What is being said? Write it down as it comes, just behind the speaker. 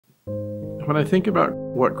When I think about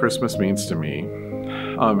what Christmas means to me,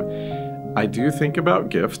 I do think about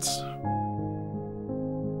gifts.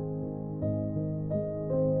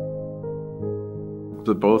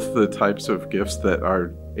 Both the types of gifts that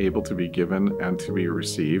are able to be given and to be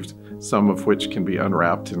received, some of which can be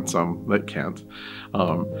unwrapped and some that can't.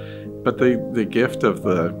 But the gift of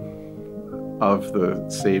the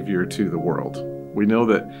Savior to the world. We know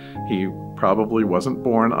that he probably wasn't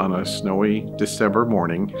born on a snowy December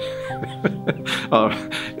morning,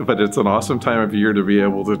 but it's an awesome time of year to be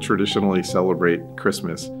able to traditionally celebrate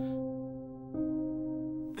Christmas.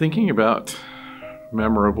 Thinking about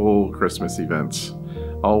memorable Christmas events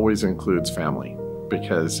always includes family,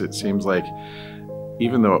 because it seems like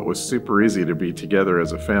even though it was super easy to be together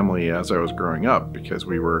as a family as I was growing up, because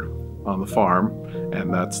we were on the farm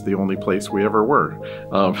and that's the only place we ever were.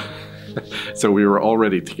 So we were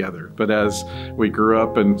already together. But as we grew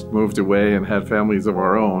up and moved away and had families of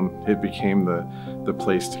our own, it became the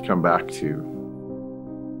place to come back to.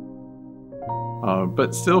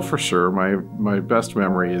 But still, for sure, my best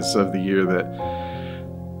memory is of the year that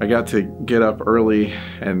I got to get up early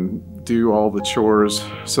and do all the chores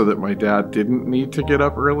so that my dad didn't need to get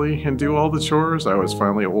up early and do all the chores. I was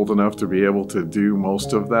finally old enough to be able to do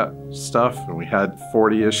most of that stuff, and we had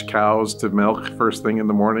 40-ish cows to milk first thing in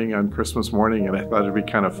the morning on Christmas morning, and I thought it'd be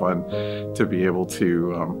kind of fun to be able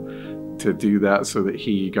to do that so that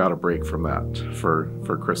he got a break from that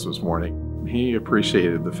for Christmas morning. He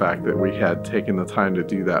appreciated the fact that we had taken the time to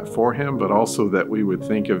do that for him, but also that we would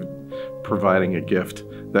think of providing a gift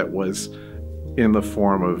that was in the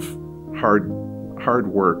form of hard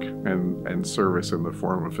work and service in the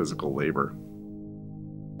form of physical labor.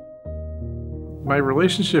 My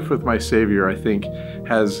relationship with my Savior, I think,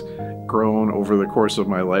 has grown over the course of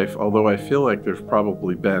my life, although I feel like there's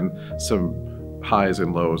probably been some highs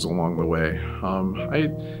and lows along the way.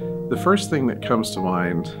 The first thing that comes to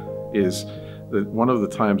mind is that one of the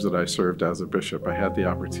times that I served as a bishop, I had the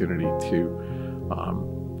opportunity to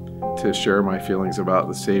share my feelings about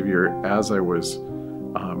the Savior as I was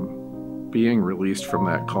being released from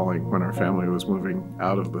that calling when our family was moving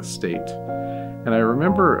out of the state. And I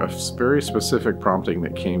remember a very specific prompting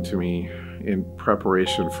that came to me in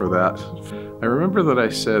preparation for that. I remember that I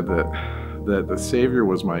said that the Savior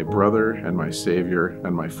was my brother and my Savior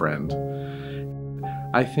and my friend.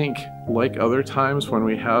 I think, like other times when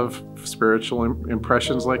we have spiritual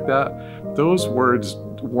impressions like that, those words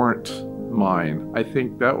weren't mine. I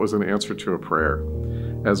think that was an answer to a prayer.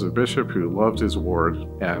 As a bishop who loved his ward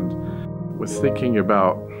and was thinking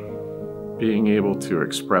about being able to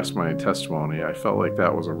express my testimony, I felt like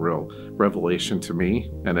that was a real revelation to me,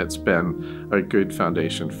 and it's been a good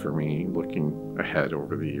foundation for me looking ahead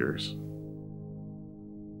over the years.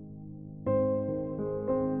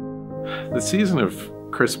 The season of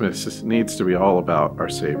Christmas needs to be all about our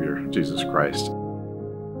Savior, Jesus Christ.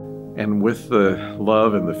 And with the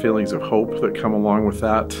love and the feelings of hope that come along with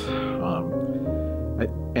that,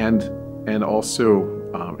 and also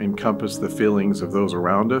encompass the feelings of those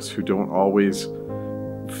around us who don't always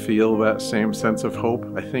feel that same sense of hope,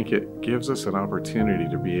 I think it gives us an opportunity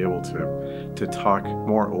to be able to talk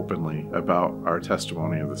more openly about our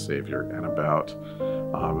testimony of the Savior and about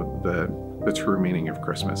the true meaning of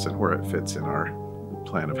Christmas and where it fits in our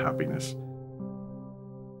plan of happiness.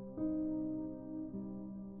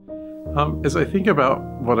 As I think about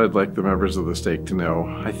what I'd like the members of the stake to know,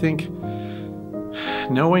 I think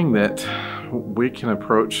knowing that we can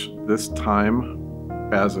approach this time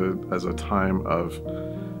as a time of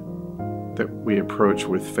that we approach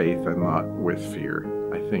with faith and not with fear.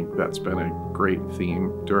 I think that's been a great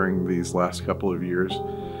theme during these last couple of years.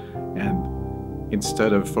 And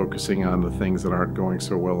instead of focusing on the things that aren't going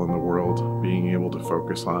so well in the world, being able to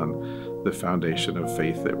focus on the foundation of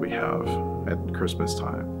faith that we have at Christmas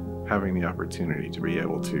time, having the opportunity to be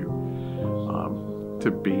able to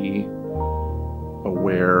be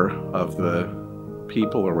aware of the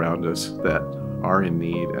people around us that are in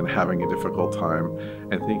need and having a difficult time,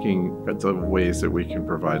 and thinking of ways that we can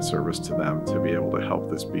provide service to them to be able to help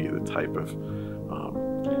this be the type of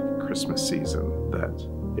Christmas season that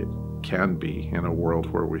it can be in a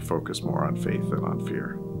world where we focus more on faith than on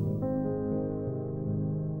fear.